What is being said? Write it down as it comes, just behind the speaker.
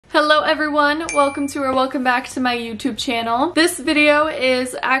Hello everyone, welcome to or welcome back to my YouTube channel. This video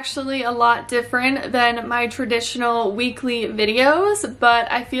is actually a lot different than my traditional weekly videos,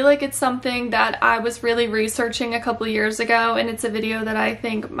 but I feel like it's something that I was really researching a couple years ago, and it's a video that I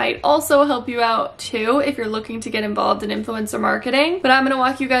think might also help you out too if you're looking to get involved in influencer marketing. But I'm going to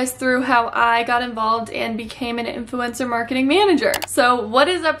walk you guys through how I got involved and became an influencer marketing manager. So what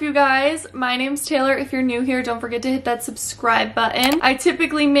is up, you guys? My name's Taylor. If you're new here, don't forget to hit that subscribe button. I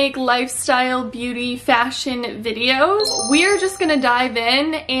typically make lifestyle, beauty, fashion videos. We're just gonna dive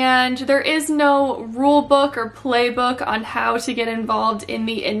in, and there is no rule book or playbook on how to get involved in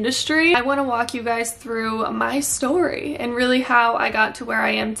the industry. I want to walk you guys through my story and really how I got to where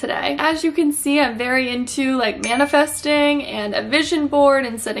I am today. As you can see, I'm very into like manifesting and a vision board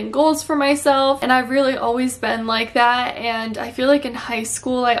and setting goals for myself, and I've really always been like that. And I feel like in high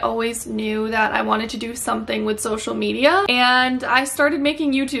school I always knew that I wanted to do something with social media, and I started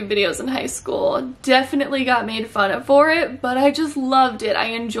making YouTube videos in high school. Definitely got made fun of for it, but I just loved it. I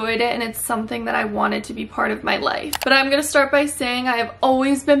enjoyed it, and it's something that I wanted to be part of my life. But I'm gonna start by saying I have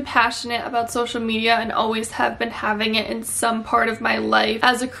always been passionate about social media and always have been having it in some part of my life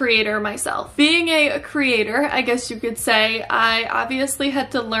as a creator myself. Being a creator, I guess you could say, I obviously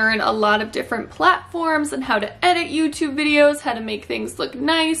had to learn a lot of different platforms and how to edit YouTube videos, how to make things look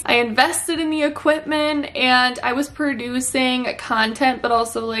nice. I invested in the equipment, and I was producing content, but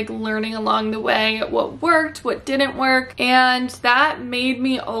also like learning along the way what worked, what didn't work, and that made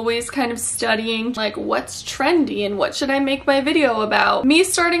me always kind of studying like what's trendy and what should I make my video about. Me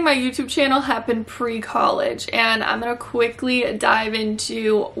starting my YouTube channel happened pre-college, and I'm gonna quickly dive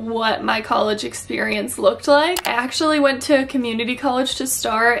into what my college experience looked like. I actually went to community college to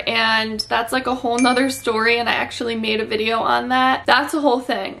start, and that's like a whole nother story, and I actually made a video on that. That's a whole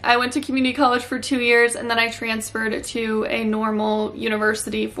thing. I went to community college for 2 years, and then I transferred to a normal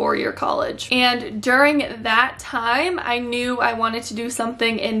university 4-year college. And during that time, I knew I wanted to do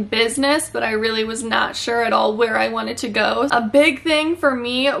something in business, but I really was not sure at all where I wanted to go. A big thing for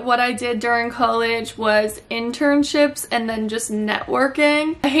me, what I did during college was internships and then just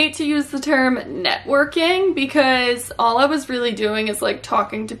networking. I hate to use the term networking because all I was really doing is like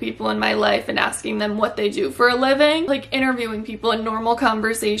talking to people in my life and asking them what they do for a living, like interviewing people in normal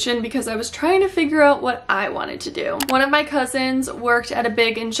conversation, because I was trying to figure out what I wanted to do. One of my cousins worked at a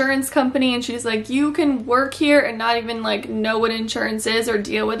big insurance company, and she's like, you can work here and not even like know what insurance is or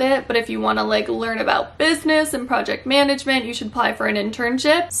deal with it, but if you want to like learn about business and project management, you should apply for an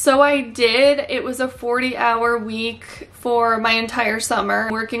internship. So I did. It was a 40-hour week for my entire summer,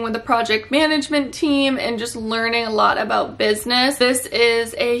 working with a project management team and just learning a lot about business. This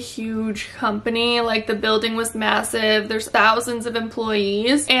is a huge company. Like, the building was massive. There's thousands of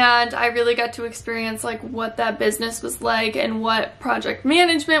employees, and I really got to experience like what that business was like and what project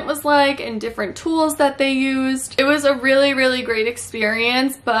management was like and different tools that they used. It was a really, really great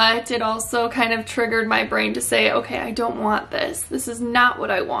experience, but it also kind of triggered my brain to say, okay, I don't want this. This is not what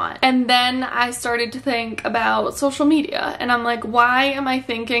I want. And then I started to think about social media. And I'm like, why am I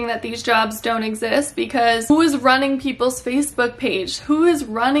thinking that these jobs don't exist? Because who is running people's Facebook page? Who is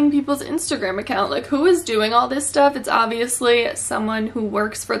running people's Instagram account? Like, who is doing all this stuff? It's obviously someone who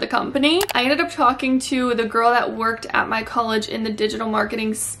works for the company. I ended up talking to the girl that worked at my college in the digital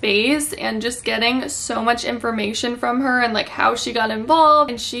marketing space and just getting so much information from her and like how she got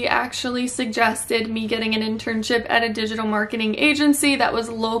involved. And she actually suggested me getting an internship at a digital marketing agency that was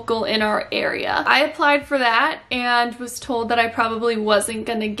local in our area. I applied for that and was told that I probably wasn't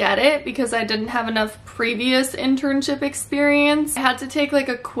gonna get it because I didn't have enough previous internship experience. I had to take like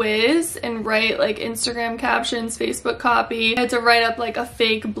a quiz and write like Instagram captions, Facebook copy. I had to write up like a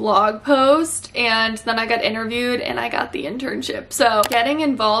fake blog post, and then I got interviewed and I got the internship. So getting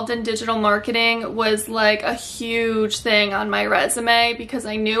involved in digital marketing was like a huge thing on my resume because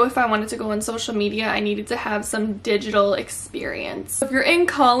I knew if I wanted to go on social media, I needed to have some digital experience. If you're in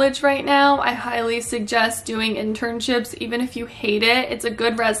college right now, I highly suggest doing internships. Even if you hate it, it's a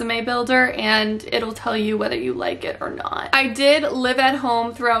good resume builder, and it'll tell you whether you like it or not. I did live at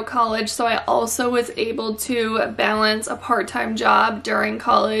home throughout college, so I also was able to balance a part-time job during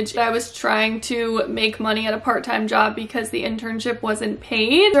college. I was trying to make money at a part-time job because the internship wasn't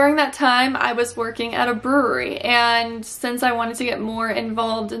paid. During that time, I was working at a brewery, and since I wanted to get more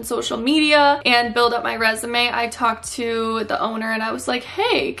involved in social media and build up my resume, I talked to the owner and I was like,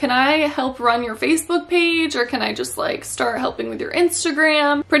 hey, can I help run your Facebook page, or can I just like start helping with your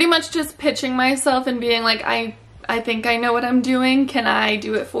Instagram? Pretty much just pitching myself and being like, I I think I know what I'm doing. Can I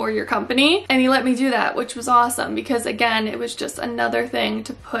do it for your company? And he let me do that, which was awesome because again, it was just another thing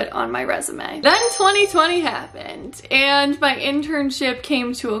to put on my resume. Then 2020 happened and my internship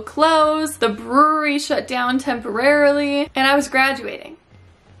came to a close. The brewery shut down temporarily and I was graduating.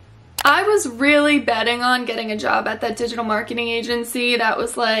 I was really betting on getting a job at that digital marketing agency. That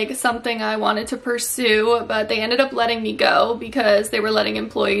was like something I wanted to pursue, but they ended up letting me go because they were letting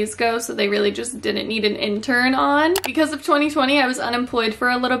employees go, so they really just didn't need an intern on. Because of 2020, I was unemployed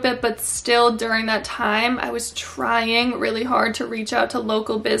for a little bit, but still during that time, I was trying really hard to reach out to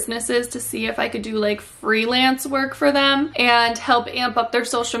local businesses to see if I could do like freelance work for them and help amp up their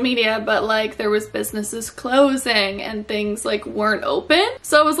social media, but like there was businesses closing and things like weren't open.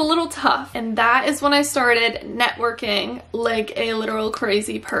 So it was a little tough. And that is when I started networking like a literal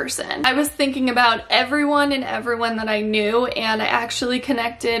crazy person. I was thinking about everyone that I knew, and I actually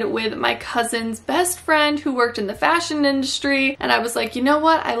connected with my cousin's best friend who worked in the fashion industry. And I was like, you know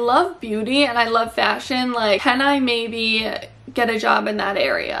what? I love beauty and I love fashion. Like, can I maybe get a job in that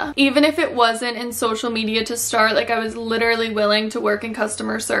area? Even if it wasn't in social media to start, like I was literally willing to work in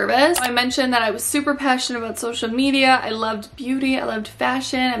customer service. I mentioned that I was super passionate about social media. I loved beauty, I loved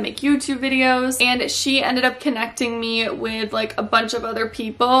fashion, I make YouTube videos, and she ended up connecting me with like a bunch of other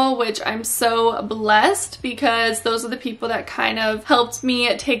people, which I'm so blessed because those are the people that kind of helped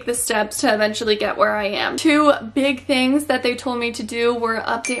me take the steps to eventually get where I am. Two big things that they told me to do were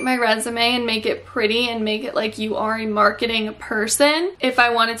update my resume and make it pretty and make it like you are a marketing person. If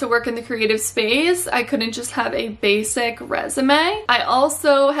I wanted to work in the creative space, I couldn't just have a basic resume. I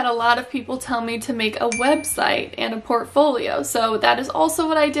also had a lot of people tell me to make a website and a portfolio, so that is also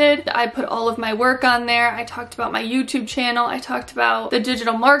what I did. I put all of my work on there. I talked about my YouTube channel. I talked about the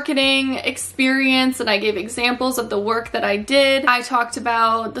digital marketing experience and I gave examples of the work that I did. I talked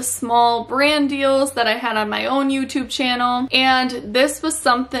about the small brand deals that I had on my own YouTube channel, and this was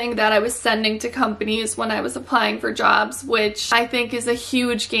something that I was sending to companies when I was applying for jobs, which I think is a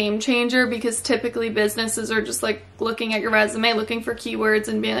huge game changer because typically businesses are just like looking at your resume, looking for keywords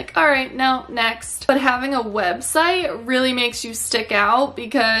and being like, all right, no, next. But having a website really makes you stick out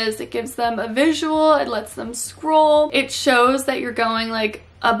because it gives them a visual, it lets them scroll, it shows that you're going like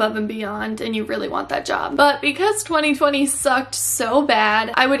above and beyond and you really want that job. But because 2020 sucked so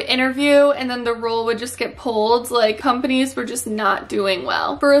bad, I would interview and then the role would just get pulled. Like companies were just not doing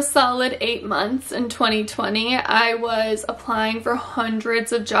well. For a solid 8 months in 2020, I was applying for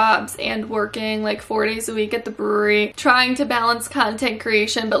hundreds of jobs and working like 4 days a week at the brewery, trying to balance content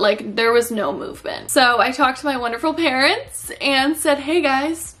creation, but like there was no movement. So I talked to my wonderful parents and said, hey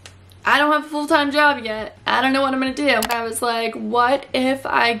guys, I don't have a full-time job yet. I don't know what I'm gonna do. I was like, what if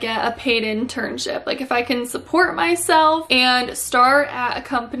I get a paid internship? Like if I can support myself and start at a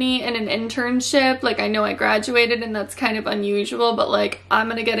company in an internship, like I know I graduated and that's kind of unusual, but like I'm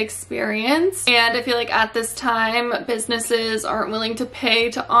gonna get experience. And I feel like at this time, businesses aren't willing to pay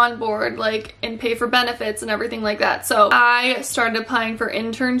to onboard, like, and pay for benefits and everything like that. So I started applying for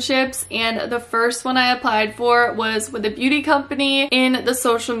internships, and the first one I applied for was with a beauty company in the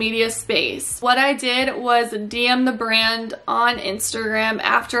social media space. What I did was DM the brand on Instagram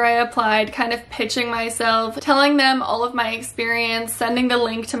after I applied, kind of pitching myself, telling them all of my experience, sending the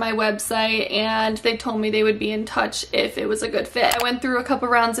link to my website, and they told me they would be in touch if it was a good fit. I went through a couple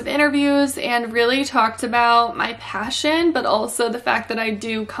rounds of interviews and really talked about my passion, but also the fact that I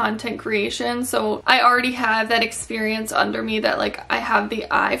do content creation. So I already have that experience under me that like I have the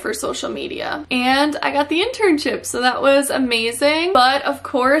eye for social media. And I got the internship, so that was amazing. But of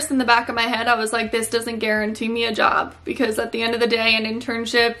course, in the back of my head, I was like, this doesn't guarantee me a job, because at the end of the day, an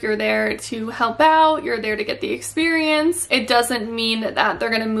internship, you're there to help out, you're there to get the experience. It doesn't mean that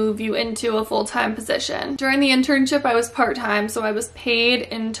they're gonna move you into a full-time position. During the internship, I was part-time, so I was paid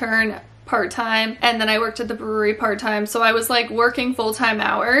intern part-time, and then I worked at the brewery part-time, so I was like working full-time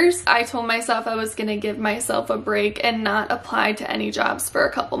hours. I told myself I was gonna give myself a break and not apply to any jobs for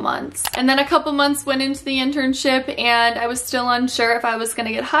a couple months. And then a couple months went into the internship and I was still unsure if I was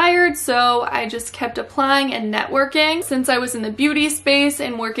gonna get hired, so I just kept applying and networking. Since I was in the beauty space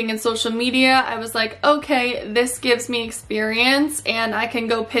and working in social media, I was like, okay, this gives me experience and I can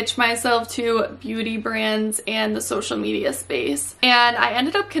go pitch myself to beauty brands and the social media space. And I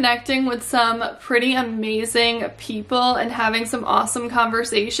ended up connecting with some pretty amazing people and having some awesome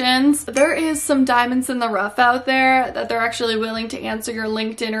conversations. There is some diamonds in the rough out there that they're actually willing to answer your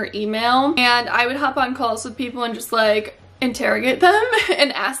LinkedIn or email, and I would hop on calls with people and just like interrogate them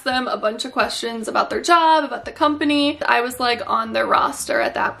and ask them a bunch of questions about their job, about the company. I was like on their roster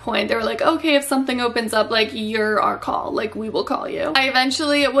at that point. They were like, okay, if something opens up, like you're our call, like we will call you. I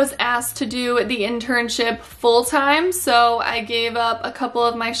eventually was asked to do the internship full-time, so I gave up a couple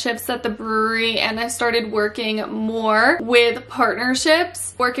of my shifts at the brewery and I started working more with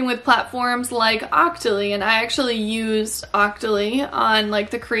partnerships, working with platforms like Octoly, and I actually used Octoly on like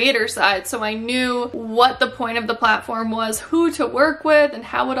the creator side, so I knew what the point of the platform was, who to work with, and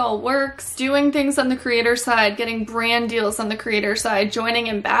how it all works. Doing things on the creator side, getting brand deals on the creator side, joining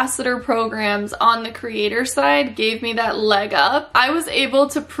ambassador programs on the creator side gave me that leg up. I was able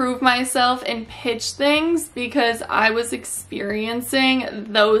to prove myself and pitch things because I was experiencing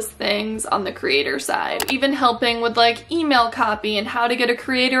those things on the creator side. Even helping with like email copy and how to get a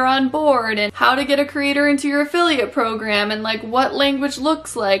creator on board and how to get a creator into your affiliate program and like what language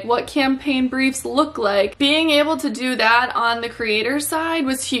looks like, what campaign briefs look like. Being able to do that on the creator side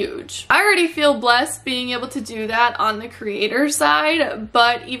was huge. I already feel blessed being able to do that on the creator side,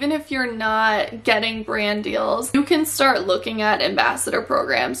 but even if you're not getting brand deals, you can start looking at ambassador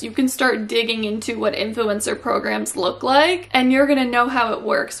programs. You can start digging into what influencer programs look like, and you're gonna know how it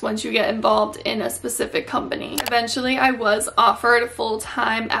works once you get involved in a specific company. Eventually, I was offered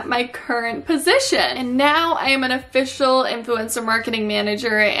full-time at my current position, and now I am an official influencer marketing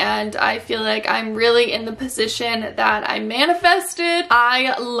manager, and I feel like I'm really in the position that I manifested.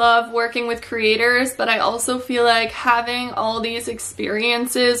 I love working with creators, but I also feel like having all these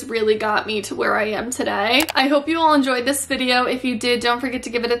experiences really got me to where I am today. I hope you all enjoyed this video. If you did, don't forget to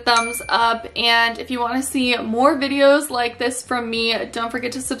give it a thumbs up, and if you want to see more videos like this from me, don't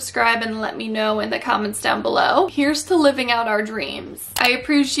forget to subscribe and let me know in the comments down below. Here's to living out our dreams. I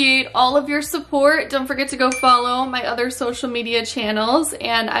appreciate all of your support. Don't forget to go follow my other social media channels,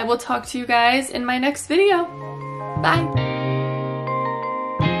 and I will talk to you guys in my next video. Bye!